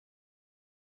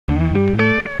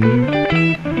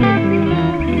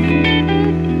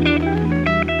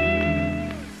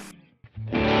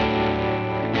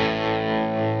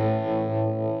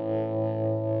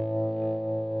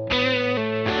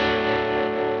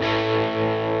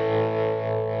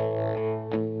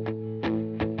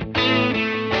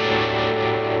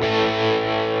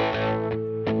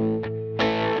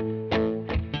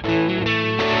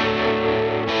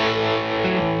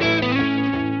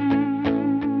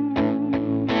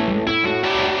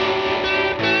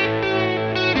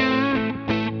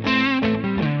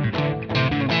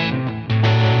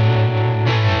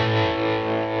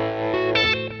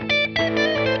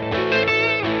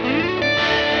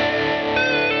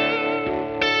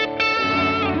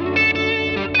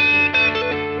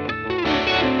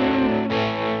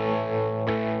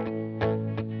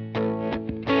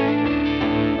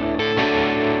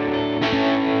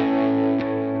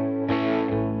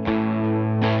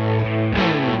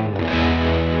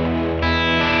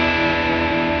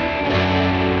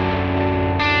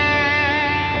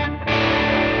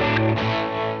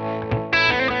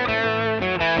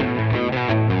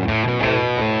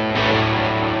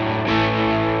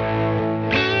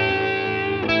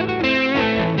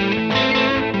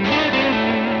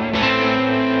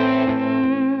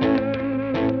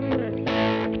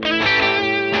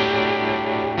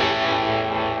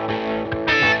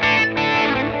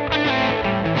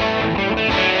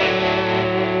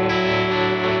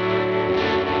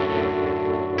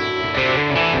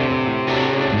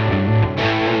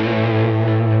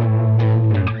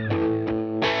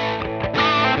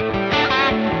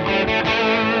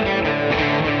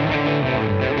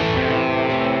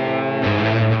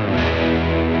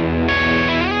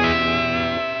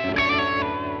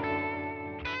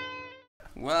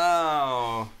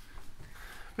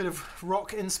of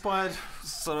rock-inspired.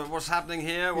 Sort of what's happening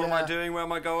here? What am I doing? Where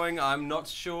am I going? I'm not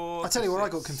sure. I tell you where I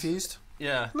got confused.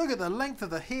 Yeah. Look at the length of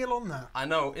the heel on that. I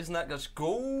know, isn't that just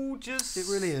gorgeous? It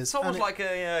really is. It's almost like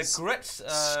a grit.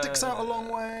 Sticks out a long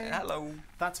way. Hello.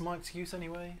 That's my excuse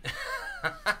anyway.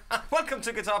 Welcome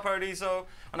to Guitar Paradiso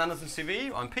on Andertons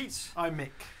TV. I'm Pete. I'm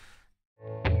Mick.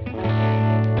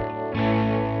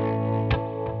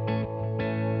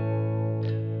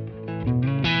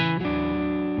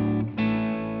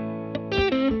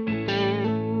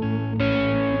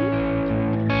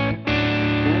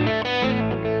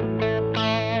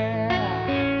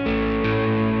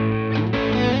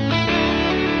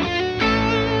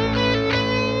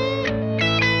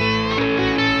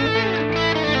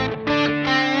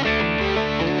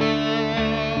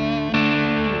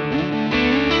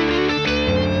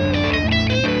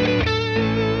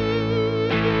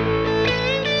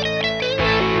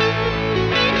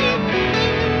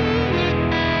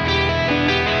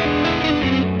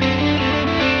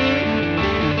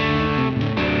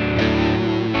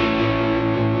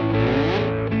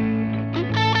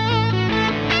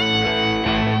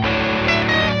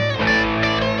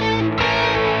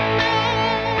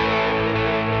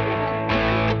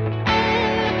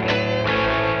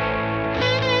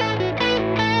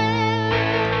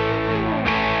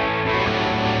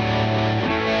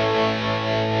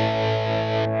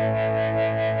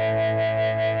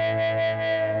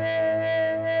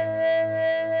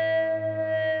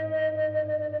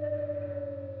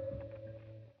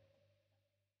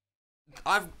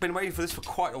 I've been waiting for this for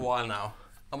quite a while now,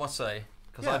 I must say,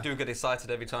 because I do get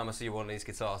excited every time I see one of these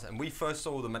guitars. And we first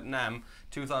saw them at NAMM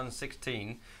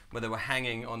 2016, where they were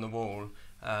hanging on the wall.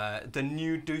 The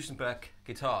new Duesenberg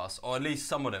guitars, or at least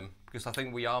some of them, because I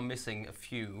think we are missing a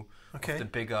few of the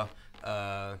bigger,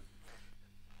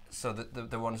 so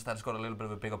the ones that's got a little bit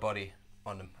of a bigger body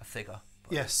on them, a thicker.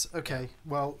 Yes. Okay.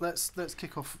 Well, let's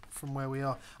kick off from where we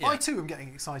are. Yeah. I too am getting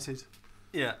excited.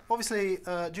 Yeah. Obviously,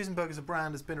 Duesenberg as a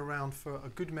brand has been around for a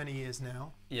good many years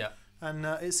now. Yeah. And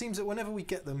it seems that whenever we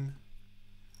get them,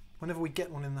 whenever we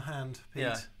get one in the hand,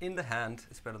 Pete, in the hand,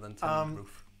 it's better than on the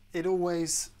roof. It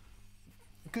always,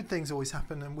 good things always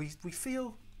happen, and we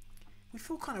feel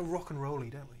kind of rock and rolly,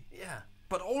 don't we? Yeah.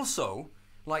 But also,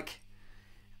 like,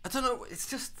 I don't know. It's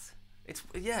just,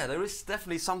 there is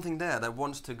definitely something there that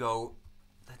wants to go,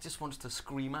 that just wants to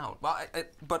scream out.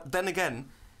 But then again,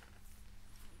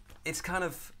 it's kind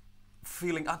of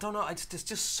feeling, I don't know, there's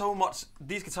just so much,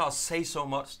 these guitars say so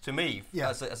much to me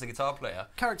as a guitar player.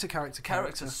 Character.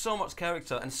 So much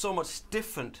character, and so much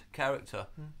different character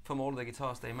from all the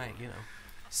guitars they make, you know.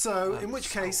 So, in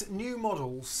which case, new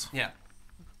models. Yeah.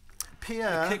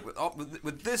 Pierre. Kick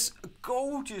with this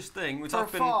gorgeous thing, which for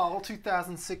I've been... fall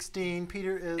 2016,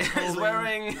 Peter is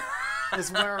wearing...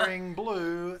 is wearing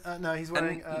blue. No, he's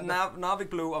wearing... Narvik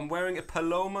blue. I'm wearing a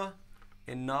Paloma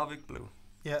in Narvik blue.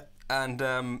 Yeah.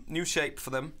 And new shape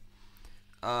for them.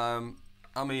 I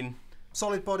mean...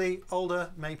 Solid body,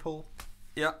 older, maple.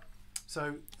 Yeah.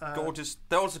 So... gorgeous.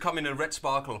 They also come in a red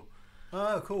sparkle.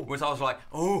 Oh, cool. Which I was like,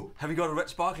 oh, have you got a red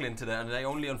sparkle in today? And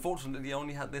unfortunately, they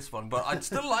only had this one. But I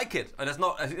still like it. And it's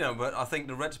not, you know, but I think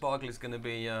the red sparkle is going to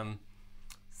be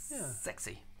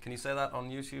sexy. Can you say that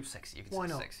on YouTube? Sexy. You can Why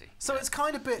say not? Sexy. So it's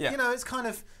kind of bit, you know, it's kind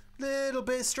of little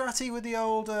bit stratty with the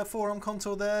old forearm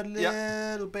contour there,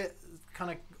 little bit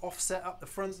kind of offset up the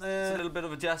front there. It's a little bit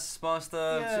of a jazz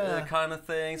master kind of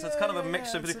thing. So it's kind of a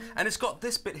mixture. And it's got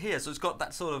this bit here, so it's got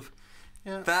that sort of,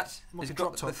 it's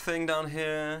got the thing down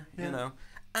here, you know,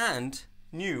 and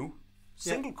new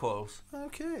single coils.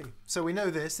 Okay. So we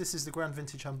know this is the Grand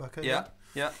Vintage Humbucker.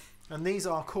 Yeah. And these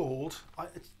are called,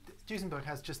 Duesenberg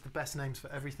has just the best names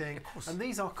for everything. Of course. And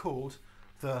these are called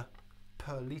the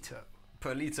Perlito.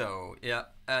 Perlito, yeah,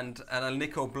 and a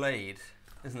nickel blade,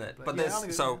 isn't it? But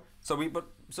there's so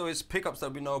it's pickups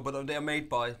that we know, but they are made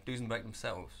by Duesenberg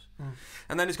themselves.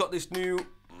 And then it's got this new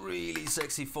really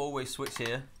sexy four-way switch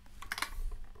here.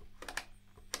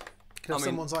 Could have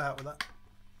someone's eye out with that.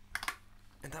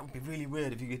 And that would be really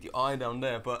weird if you get your eye down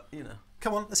there, but you know.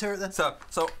 Come on, let's hear it then. So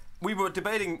we were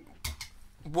debating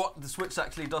what the switch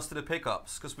actually does to the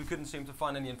pickups, because we couldn't seem to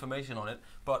find any information on it,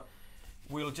 but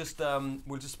we'll just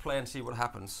play and see what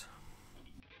happens.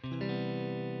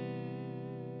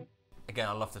 Again,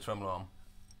 I love the tremolo arm.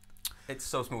 It's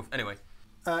so smooth. Anyway.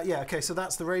 Okay, so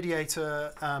that's the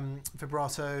radiator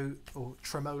vibrato, or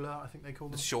tremola, I think they call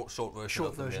them. The short version.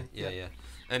 Short version. Yeah.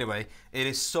 Anyway, it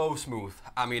is so smooth.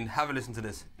 I mean, have a listen to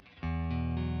this.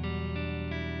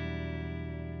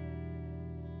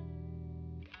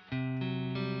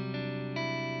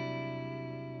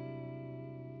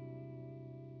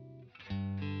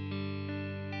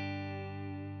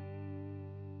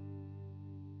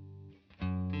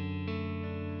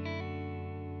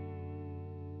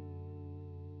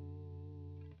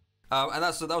 And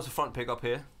that was the front pickup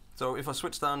here. So if I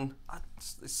switch down,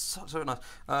 it's so nice.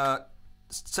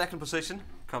 Second position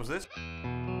comes this.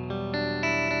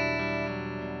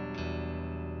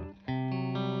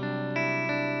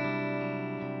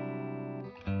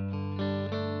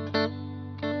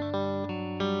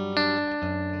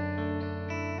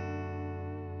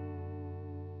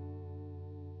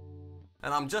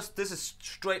 And this is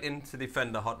straight into the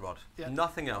Fender hot rod. Yeah.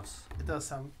 Nothing else. It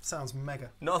does sounds mega.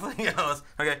 Nothing else.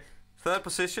 Okay, third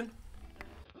position.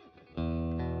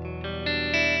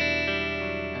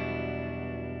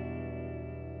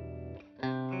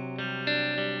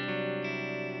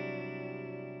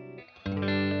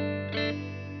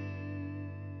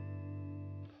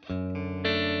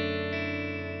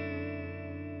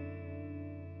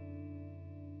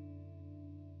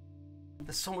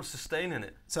 There's so much sustain in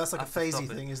it. So that's like a phasey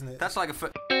thing, isn't it? That's like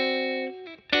a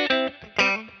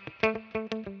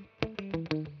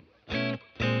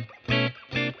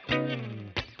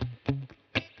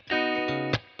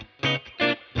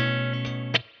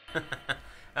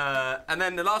and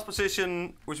then the last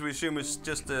position, which we assume is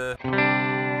just a...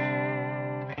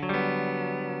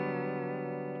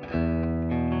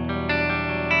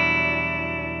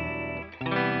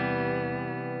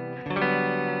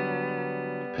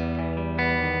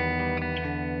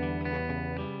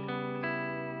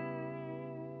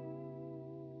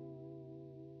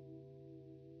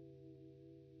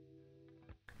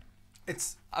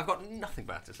 I've got nothing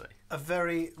bad to say. A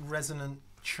very resonant,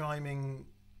 chiming,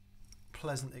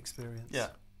 pleasant experience. Yeah,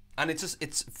 and it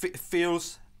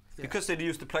feels, because they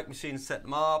use the plug machine, set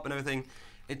them up and everything,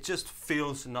 it just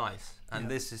feels nice. And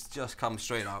this is just come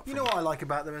straight out. You know what I like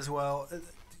about them as well?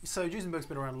 So Duesenberg's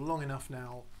been around long enough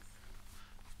now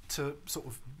to sort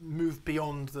of move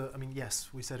beyond the, I mean, yes,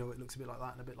 we said, oh, it looks a bit like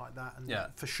that and a bit like that, and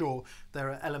for sure, there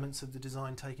are elements of the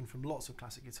design taken from lots of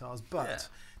classic guitars, but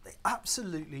they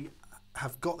absolutely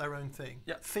have got their own thing.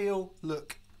 Feel,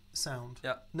 look, sound.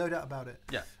 No doubt about it.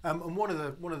 And one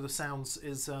of the sounds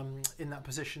is in that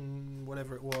position,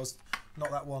 whatever it was,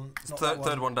 not that one. Not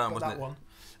third one down, wasn't it?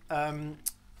 That one.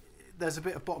 There's a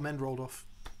bit of bottom end rolled off.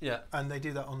 And they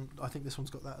do that on. I think this one's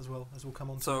got that as well, as we'll come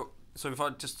on. So if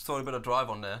I just throw a bit of drive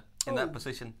on there in that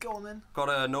position. Go on then. Got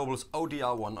a Noble's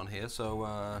ODR one on here, so.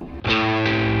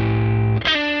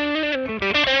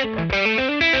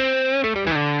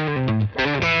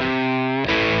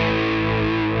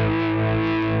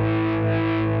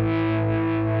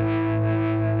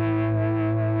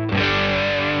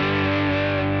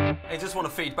 It just want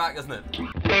to feed back, doesn't it?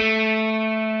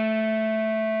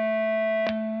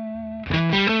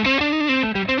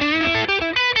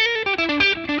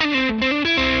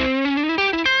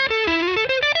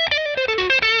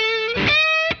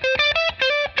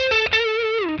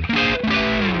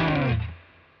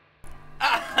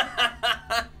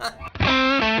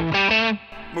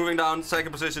 Moving down,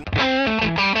 second position.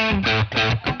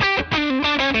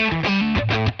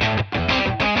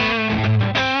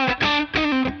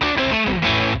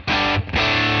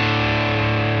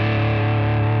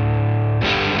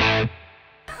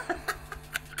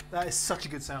 That is such a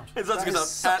good sound. It's such a good sound.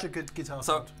 Such a good guitar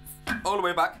sound. So, all the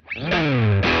way back.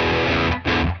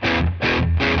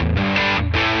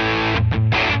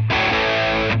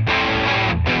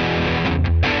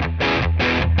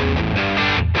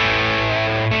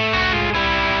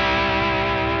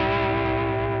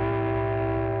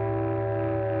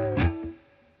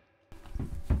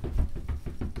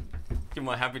 Give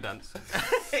my happy dance.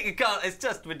 You can't, it's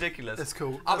just ridiculous. That's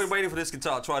cool. I've been waiting for this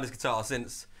guitar, try this guitar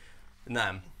since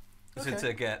NAMM. Since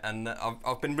I get, and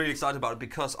I've been really excited about it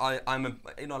because I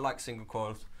like single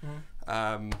coils,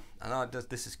 and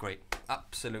this is great,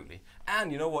 absolutely.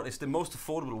 And you know what? It's the most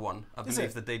affordable one I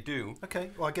believe that they do.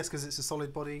 Okay, well I guess because it's a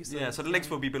solid body. So yeah, so the links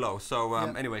will be below. So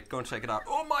anyway, go and check it out.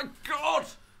 Oh my god!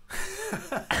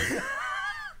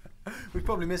 We've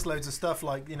probably missed loads of stuff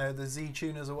like the Z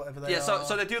tuners or whatever they are. Yeah,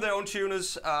 so they do their own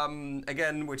tuners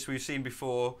again, which we've seen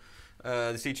before.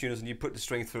 The C tuners, and you put the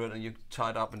string through it, and you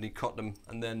tie it up, and you cut them,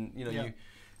 and then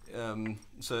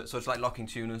so it's like locking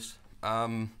tuners.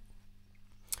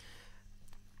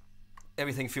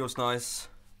 Everything feels nice.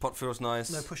 Pot feels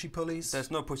nice. No pushy pulleys. There's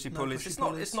no pushy pulleys. It's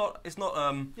not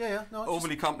no,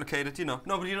 overly complicated, No,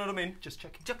 but you know what I mean. Just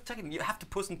checking. Just checking. You have to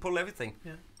push and pull everything.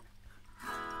 Yeah.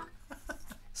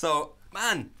 So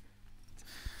man.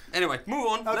 Anyway, move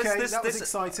on. Okay, that was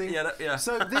exciting. Yeah.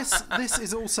 So this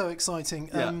is also exciting.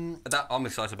 I'm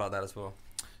excited about that as well.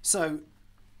 So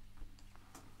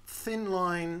thin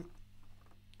line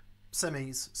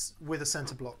semis with a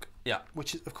centre block. Yeah.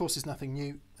 Which of course is nothing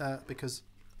new because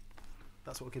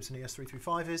that's what a Gibson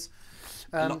ES335 is.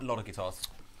 A lot of guitars.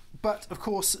 But of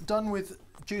course, done with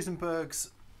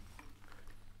Duesenberg's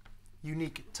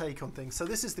unique take on things. So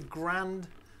this is the Gran,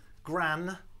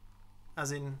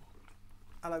 as in,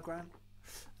 hello Gran.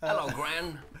 Hello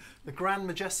Gran. The Gran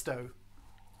Majesto.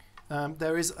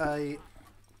 There is a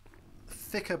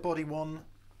thicker body one,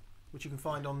 which you can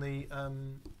find on the.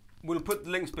 We'll put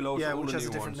links below. Yeah, to all which the has new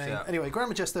a different ones, name. yeah. Anyway, Gran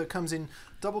Majesto comes in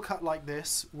double cut like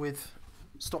this with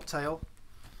stop tail,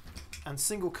 and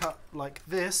single cut like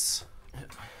this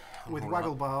with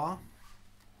waggle bar.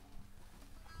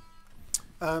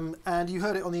 And you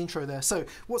heard it on the intro there. So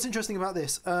what's interesting about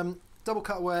this? Double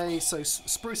cutaway, so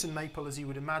spruce and maple as you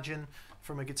would imagine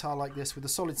from a guitar like this with a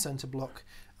solid centre block.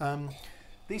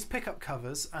 These pickup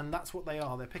covers, and that's what they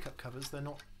are, they're pickup covers, they're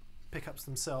not pickups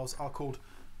themselves, are called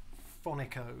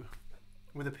Phonico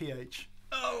with a PH.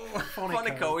 Oh,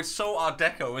 Phonico, it's so Art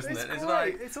Deco, isn't it? It's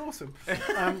great, it's awesome.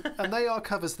 And they are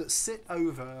covers that sit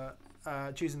over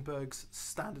Duesenberg's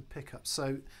standard pickups.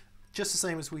 So just the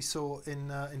same as we saw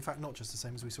in fact, not just the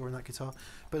same as we saw in that guitar,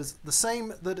 but it's the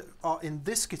same that are in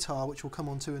this guitar, which we'll come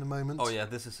on to in a moment. Oh yeah,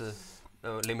 this is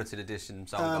a limited edition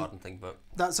Soundgarden thing, but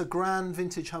that's a Gran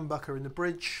vintage humbucker in the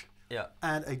bridge, yeah,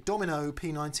 and a Domino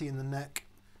P90 in the neck,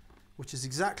 which is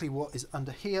exactly what is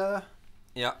under here,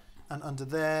 yeah, and under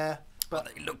there. But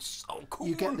they look so cool.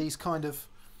 You get these kind of,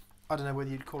 I don't know whether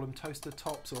you'd call them toaster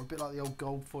tops or a bit like the old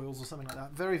gold foils or something like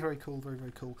that. Very, very cool, very,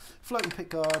 very cool. Floating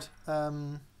pickguard.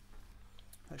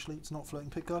 Actually, it's not floating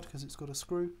pickguard because it's got a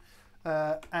screw.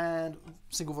 And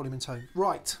single volume and tone.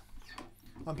 Right,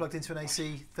 I'm plugged into an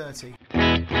AC 30.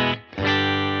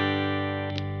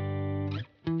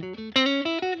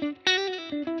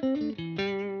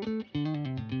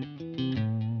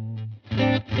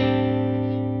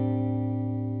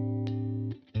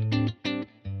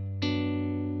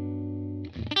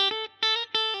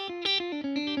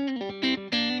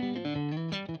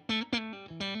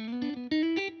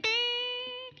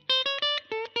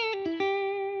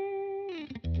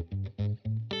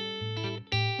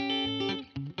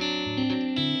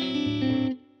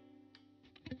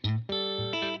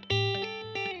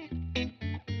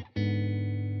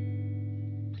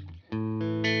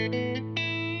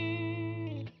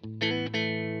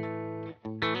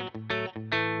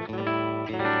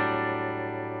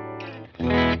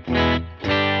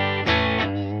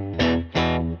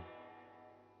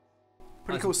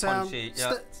 Pretty cool sound. Punchy,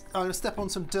 yeah. I'm going to step on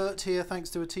some dirt here thanks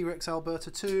to a T-Rex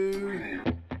Alberta 2.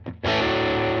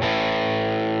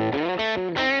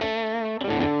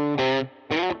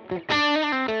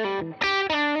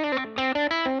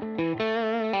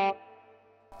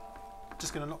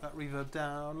 Just going to knock that reverb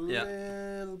down a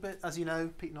little bit. As you know,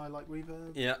 Pete and I like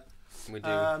reverb. Yeah, we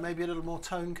do. Maybe a little more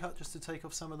tone cut just to take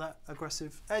off some of that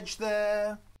aggressive edge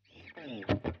there.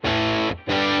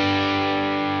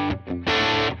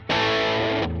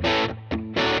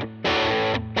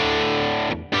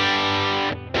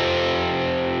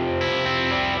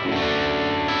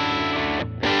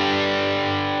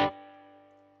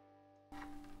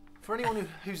 For anyone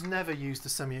who's never used a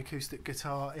semi-acoustic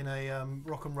guitar in a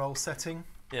rock and roll setting,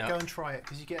 go and try it,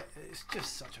 because it's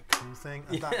just such a cool thing,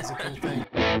 and that is a cool thing.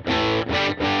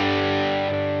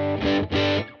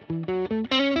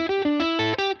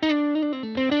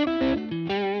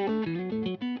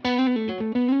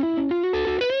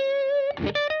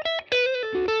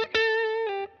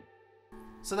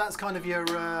 So that's kind of your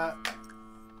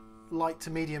light to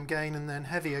medium gain, and then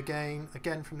heavier gain,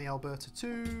 again from the Alberta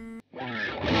 2.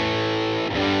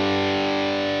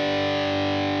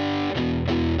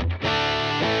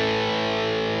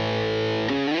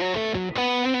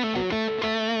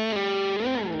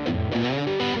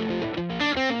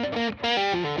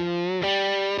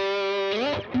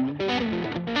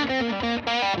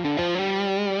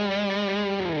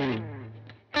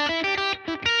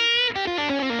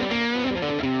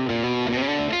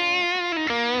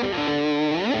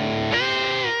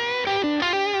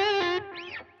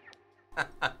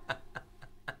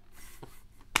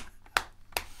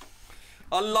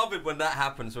 I love it when that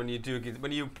happens, when you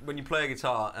play a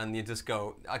guitar and you just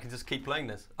go, I can just keep playing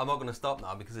this. I'm not going to stop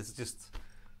now because it's just,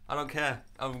 I don't care.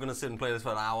 I'm going to sit and play this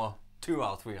for an hour, 2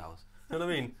 hours, 3 hours. You know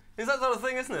what I mean? It's that sort of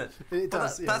thing, isn't it? It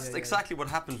does. That's exactly what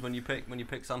happens when you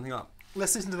pick something up.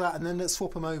 Let's listen to that and then let's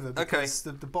swap them over, because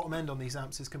the bottom end on these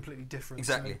amps is completely different.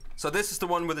 Exactly. So this is the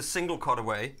one with a single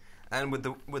cutaway and with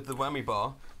the whammy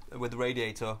bar, with the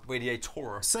radiator.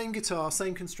 Same guitar,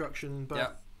 same construction,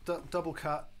 but double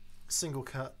cut, single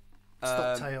cut,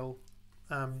 stop tail.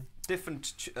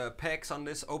 Different pegs on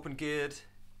this, open geared.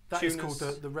 That is called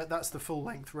that's the full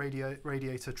length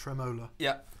radiator tremola.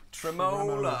 Yeah,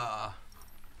 tremola.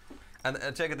 And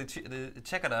check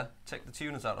the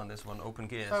tuners out on this one. Open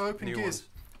gears. Oh, open new gears. Ones.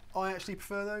 I actually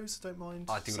prefer those. Don't mind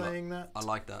saying that. I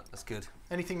like that. That's good.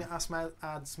 Anything that adds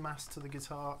mass to the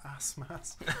guitar,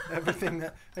 anything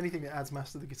that adds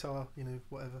mass to the guitar, you know,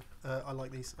 whatever. I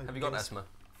like these. Have you got asthma?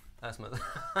 Asthma.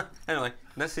 Anyway,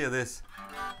 let's hear this.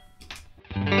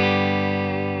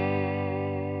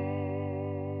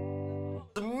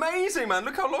 It's amazing, man.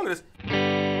 Look how long it is.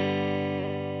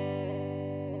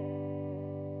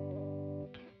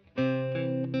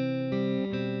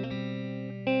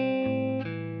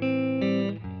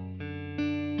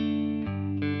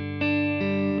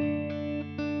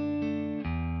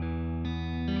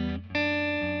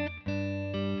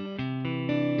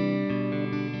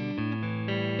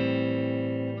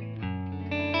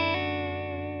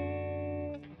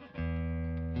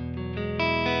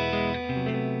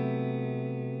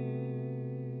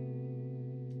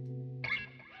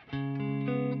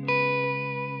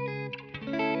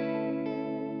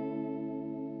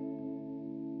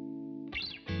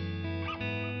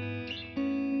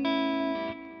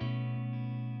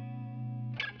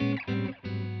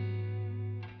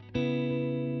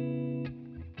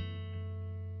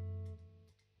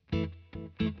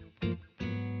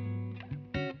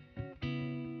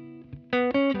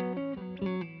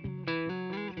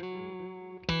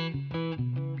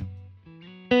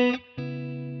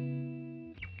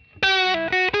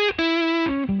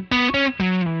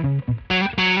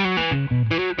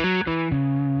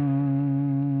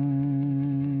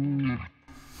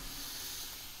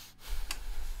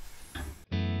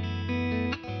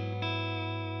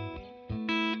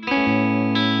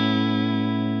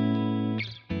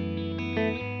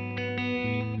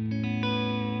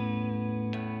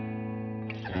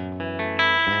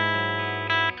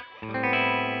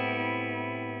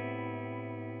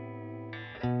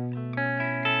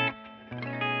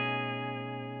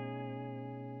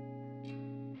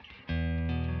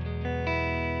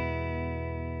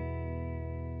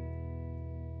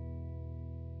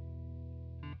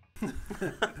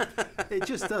 It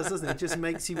just does, doesn't it? It just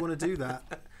makes you want to do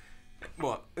that.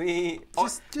 What?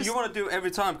 Just you want to do it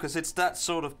every time because it's that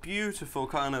sort of beautiful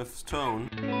kind of tone.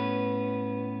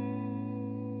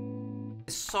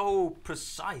 It's so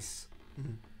precise.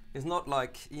 Mm-hmm. It's not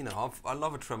like, you know, I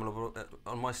love a tremolo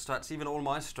on my Strats. Even all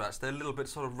my Strats, they're a little bit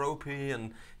sort of ropey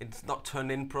and it's not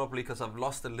turned in properly because I've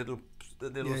lost the little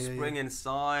spring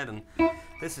inside. And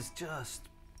this is just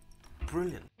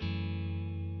brilliant.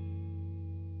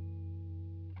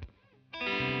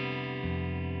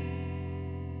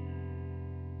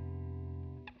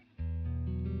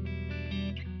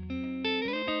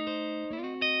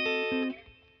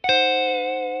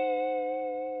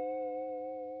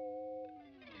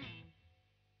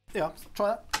 Yeah, try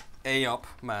that. A up,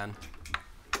 man.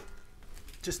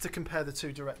 Just to compare the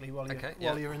two directly while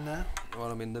you're in there. While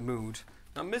I'm in the mood.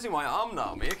 I'm missing my arm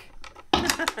now, Mick.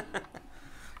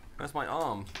 Where's my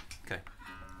arm? Okay.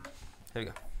 Here we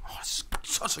go. Oh, it's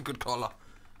such a good colour.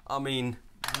 I mean,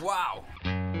 wow.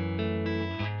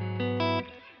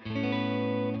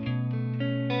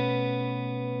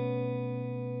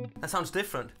 That sounds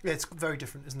different. Yeah, it's very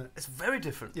different, isn't it? It's very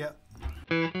different. Yeah.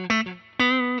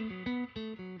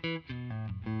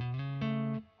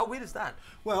 How weird is that?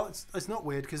 Well, it's not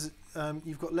weird because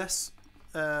you've got less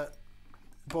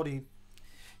body.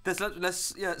 There's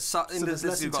less, yeah. There's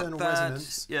less internal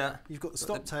resonance. Yeah. You've got the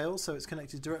stop tail, so it's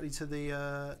connected directly to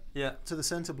the to the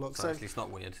center block. So actually, it's not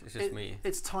weird. It's just me.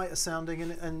 It's tighter sounding,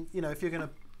 and you know, if you're going to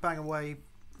bang away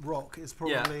rock, it's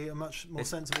probably a much more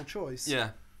sensible choice.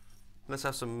 Yeah. Let's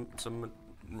have some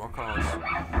rock hours.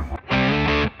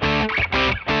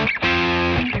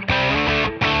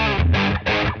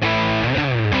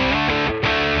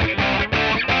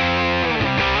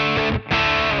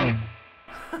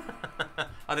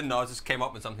 I didn't know, I just came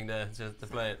up with something there to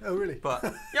play it. Oh, really? But,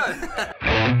 yeah.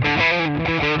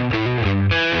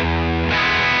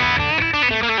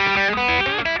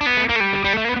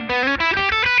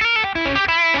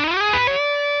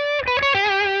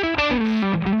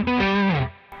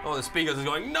 Oh, the speakers are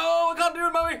going, no, I can't do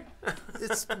it, mummy!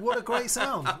 What a great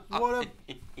sound. What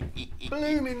a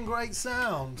blooming great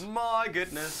sound. My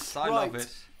goodness, I love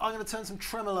it. I'm going to turn some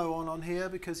tremolo on here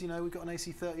because, you know, we've got an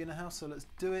AC30 in the house, so let's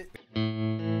do it.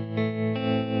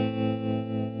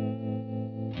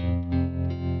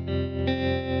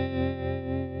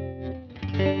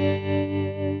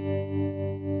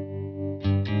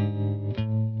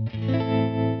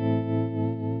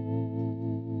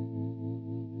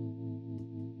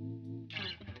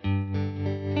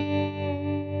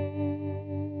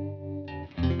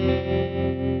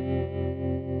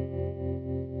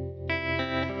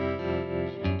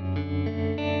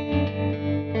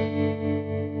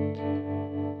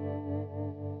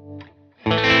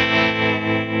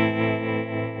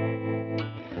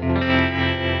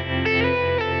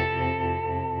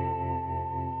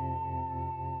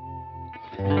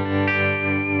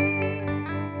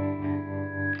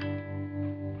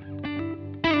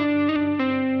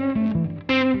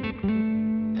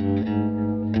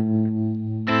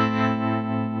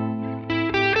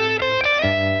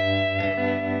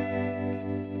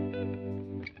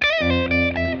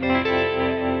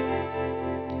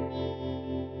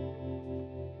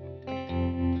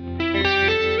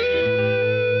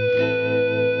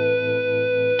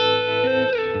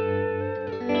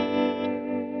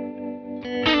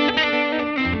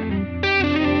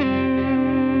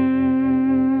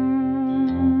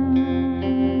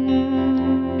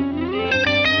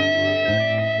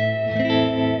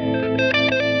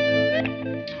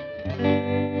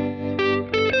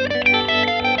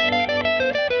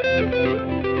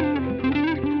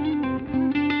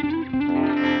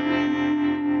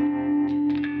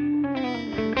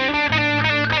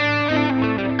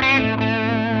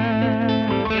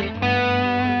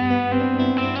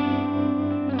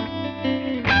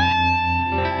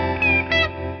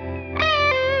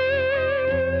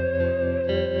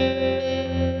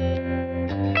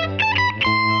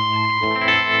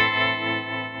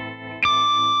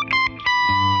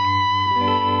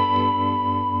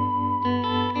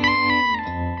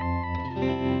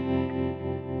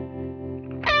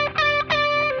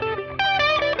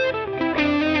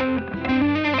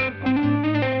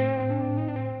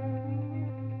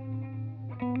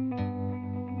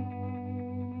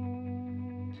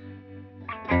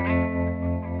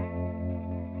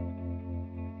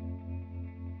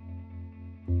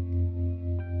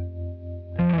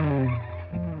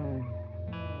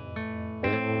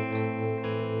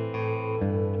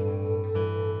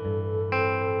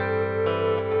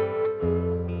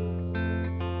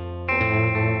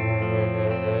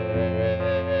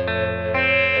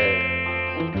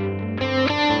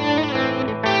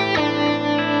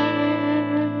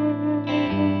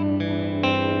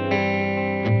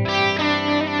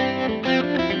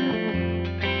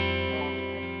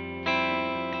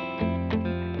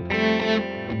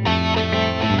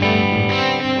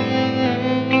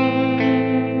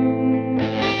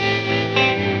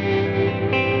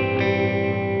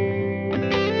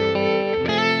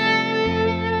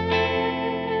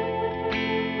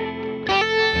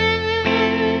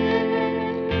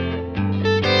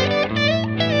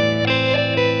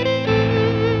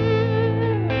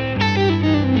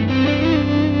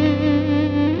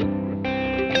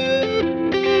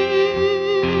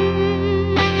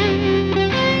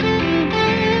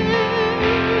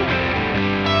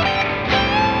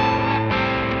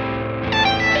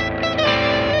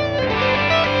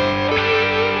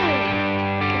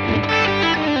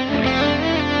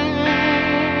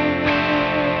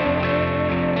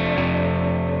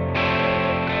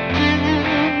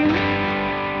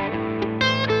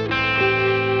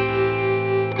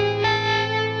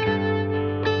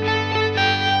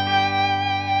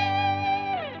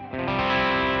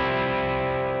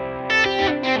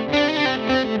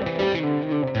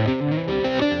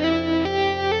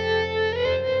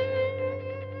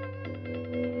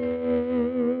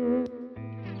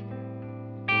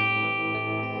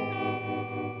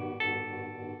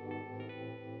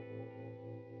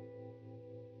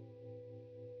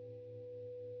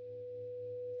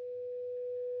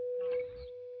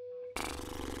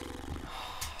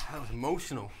 was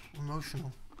emotional.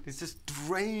 Emotional. It just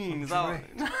drains out.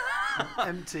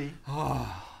 Empty.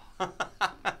 Oh. I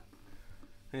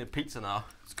need pizza now.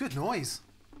 It's good noise.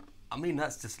 I mean,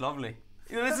 that's just lovely.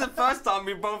 You know, this is the first time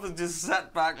we both have just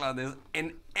sat back like this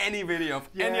in any video of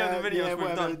any of the videos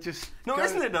we've done.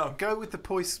 Isn't it though? Go with the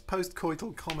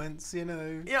post-coital comments, you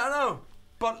know. Yeah, I know.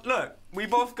 But look, we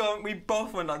both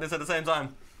went like this at the same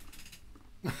time.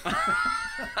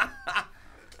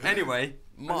 Anyway,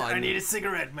 mine. I need a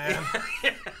cigarette, man.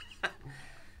 Do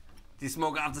you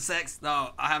smoke after sex?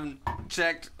 No, I haven't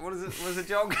checked. What is it? What is the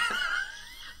joke?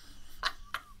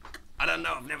 I don't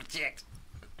know. I've never checked.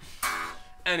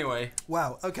 Anyway.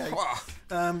 Wow. Okay.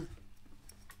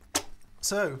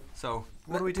 So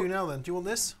what do we do now then? Do you want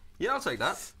this? Yeah, I'll take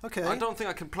that. Okay. I don't think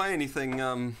I can play anything.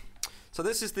 So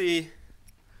this is the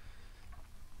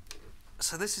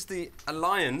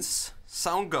Alliance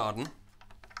Soundgarden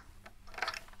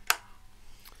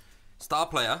Star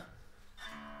Player.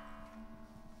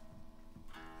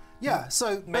 Yeah.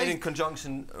 So made in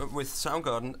conjunction with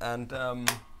Soundgarden and.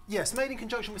 Yes, made in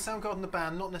conjunction with Soundgarden the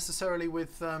band, not necessarily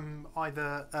with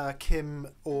either Kim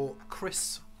or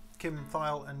Chris, Kim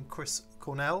Thile and Chris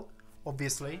Cornell,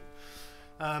 obviously.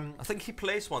 I think he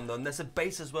plays one though, and there's a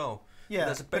bass as well. Yeah,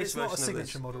 there's a but bass it's not a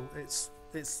signature of model. It's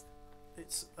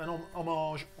an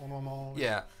homage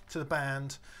to the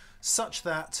band, such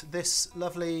that this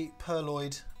lovely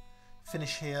perloid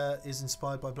finish here is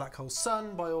inspired by Black Hole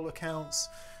Sun, by all accounts.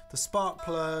 The spark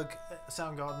plug,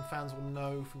 Soundgarden fans will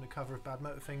know from the cover of Bad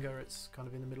Motorfinger, it's kind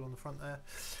of in the middle on the front there.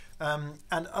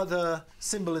 And other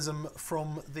symbolism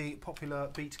from the popular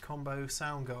beat combo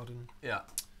Soundgarden. Yeah,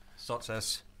 such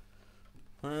as...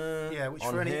 which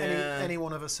for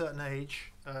anyone of a certain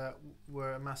age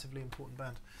were a massively important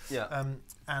band. Yeah.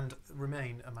 And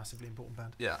remain a massively important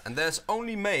band. Yeah, and there's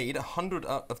only made 100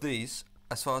 of these,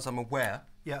 as far as I'm aware.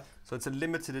 Yeah. So it's a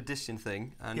limited edition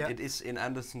thing, and it is in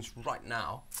Andertons right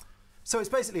now. So it's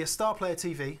basically a Star Player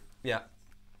TV. Yeah.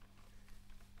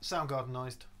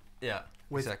 Soundgardenised. Yeah,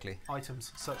 with exactly.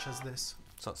 items such as this.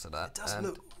 Such as that. It does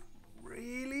look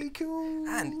really cool.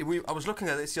 And I was looking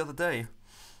at this the other day,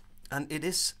 and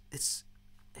it's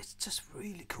just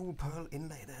really cool pearl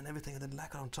inlay there and everything, and then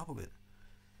lacquer on top of it.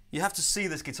 You have to see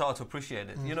this guitar to appreciate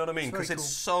it. You know what I mean? Because it's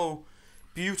so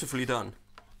beautifully done.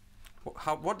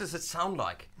 What does it sound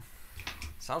like?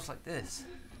 It sounds like this.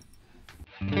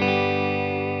 I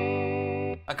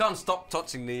can't stop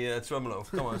touching the tremolo.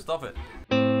 Come on, stop it.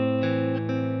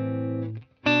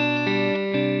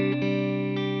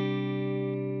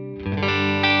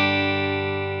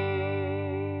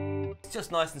 It's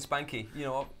just nice and spanky, you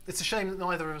know. It's a shame that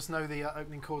neither of us know the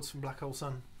opening chords from Black Hole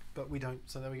Sun, but we don't,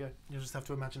 so there we go. You'll just have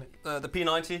to imagine it. The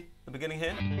P90, the beginning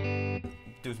here.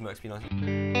 Duesenberg's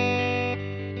P90.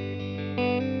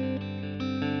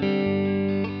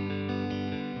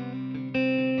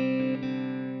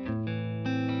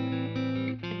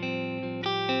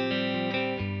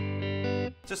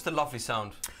 Just a lovely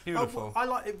sound, beautiful. I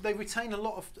like it. They retain a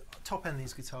lot of top end,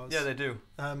 these guitars. Yeah, they do.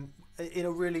 In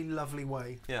a really lovely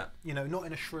way. Yeah. You know, not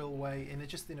in a shrill way,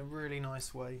 just in a really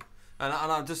nice way. And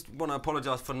I just want to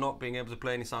apologise for not being able to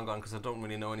play any Soundgarden because I don't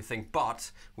really know anything.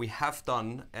 But we have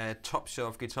done a top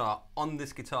shelf guitar on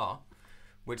this guitar,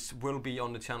 which will be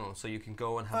on the channel, so you can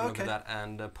go and have a look at that.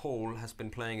 And Paul has been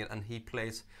playing it, and he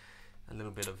plays a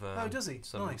little bit of. Does he?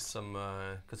 Nice.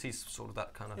 Because he's sort of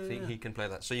that kind of thing. He can play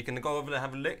that, so you can go over there,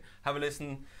 have a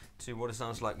listen to what it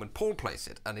sounds like when Paul plays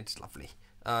it, and it's lovely.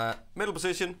 Middle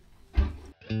position.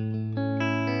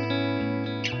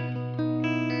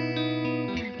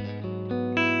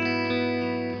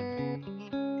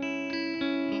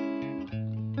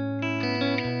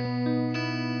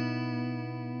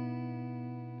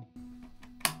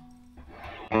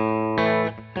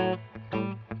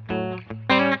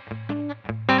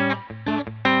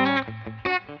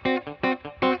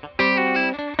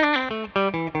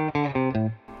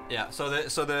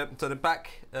 So the back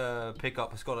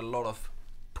pickup has got a lot of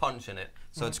punch in it,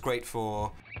 so it's great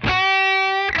for.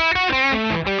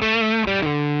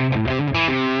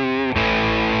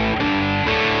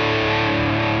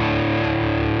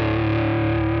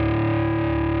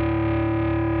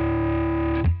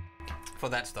 For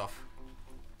that stuff.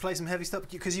 Play some heavy stuff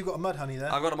because you've got a Mudhoney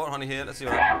there. I've got a Mudhoney here. Let's see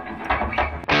what.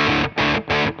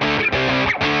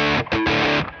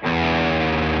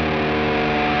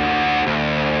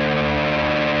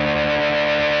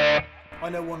 I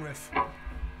know one riff.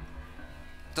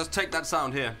 Just take that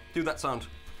sound here. Do that sound.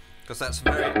 Because that's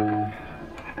very...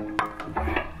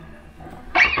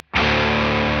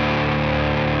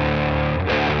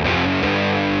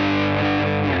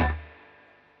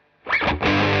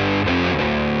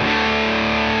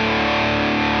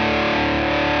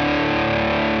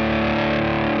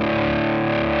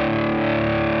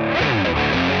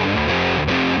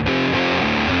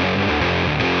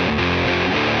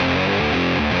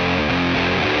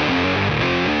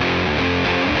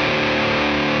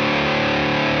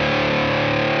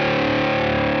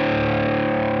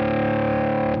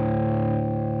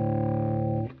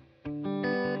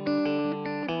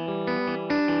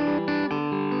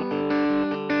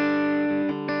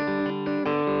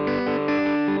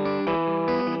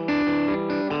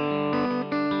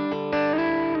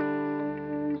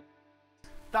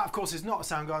 That, of course, is not a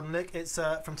Soundgarden lick. It's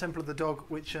from Temple of the Dog,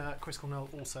 which Chris Cornell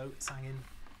also sang in.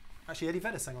 Actually, Eddie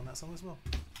Vedder sang on that song as well.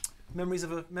 Memories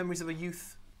of a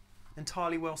youth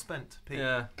entirely well spent. Pete.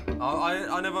 Yeah,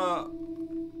 I never.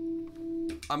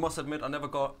 I must admit, I never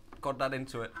got that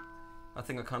into it. I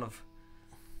think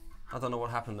I don't know what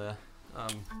happened there. I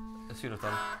should have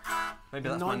done. Maybe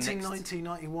that's 1990,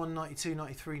 91, 92,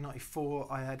 93, 94.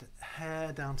 I had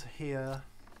hair down to here,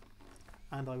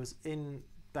 and I was in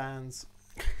bands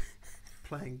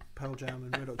playing Pearl Jam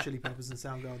and Red Hot Chili Peppers and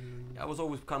Soundgarden. And I was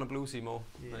always kind of bluesy more.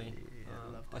 Yeah,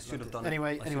 I should have done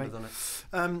anyway, it. Anyway,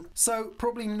 so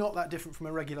probably not that different from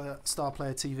a regular Star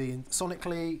Player TV and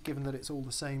sonically, given that it's all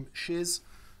the same shiz.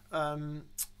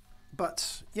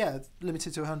 But yeah,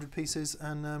 limited to 100 pieces,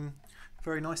 and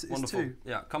very nice it wonderful. is too.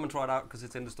 Yeah, come and try it out because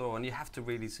it's in the store, and you have to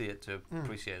really see it to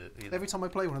appreciate it. Either. Every time I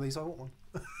play one of these, I want one.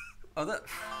 Oh, that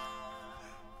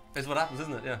is what happens,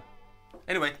 isn't it? Yeah.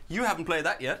 Anyway, you haven't played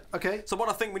that yet. Okay. So what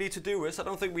I think we need to do is, I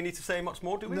don't think we need to say much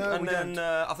more, do we? No, and we then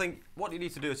don't. I think what you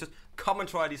need to do is just come and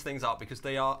try these things out because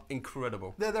they are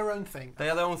incredible. They're their own thing. They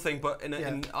are their own thing, but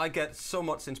I get so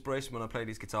much inspiration when I play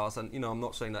these guitars, and I'm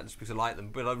not saying that just because I like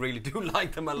them, but I really do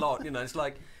like them a lot. It's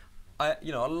like, I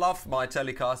love my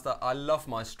Telecaster, I love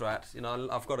my Strat.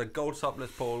 I've got a Gold Sub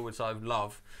Les Paul, which I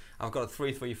love. I've got a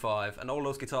 335, and all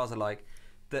those guitars are like,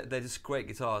 they're just great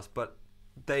guitars, but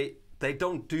they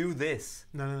don't do this.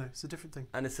 No, it's a different thing.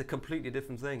 And it's a completely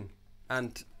different thing.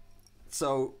 And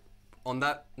so, on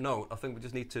that note, I think we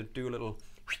just need to do a little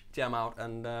jam out.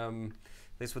 And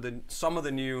these were some of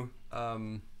the new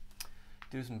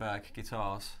Duesenberg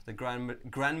guitars. The Grand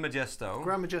Majesto.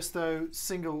 Grand Majesto,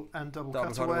 single and double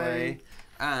cutaway.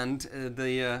 And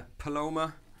the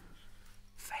Paloma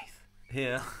Faith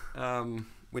here,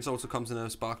 which also comes in a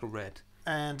sparkle red.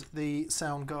 And the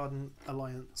Soundgarden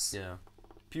Alliance. Yeah.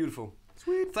 Beautiful.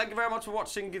 Sweet. Thank you very much for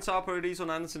watching Guitar Paradiso on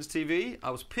Andertons TV.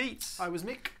 I was Pete. I was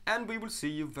Mick. And we will see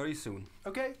you very soon.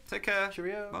 Okay. Take care.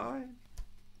 Cheerio. Bye.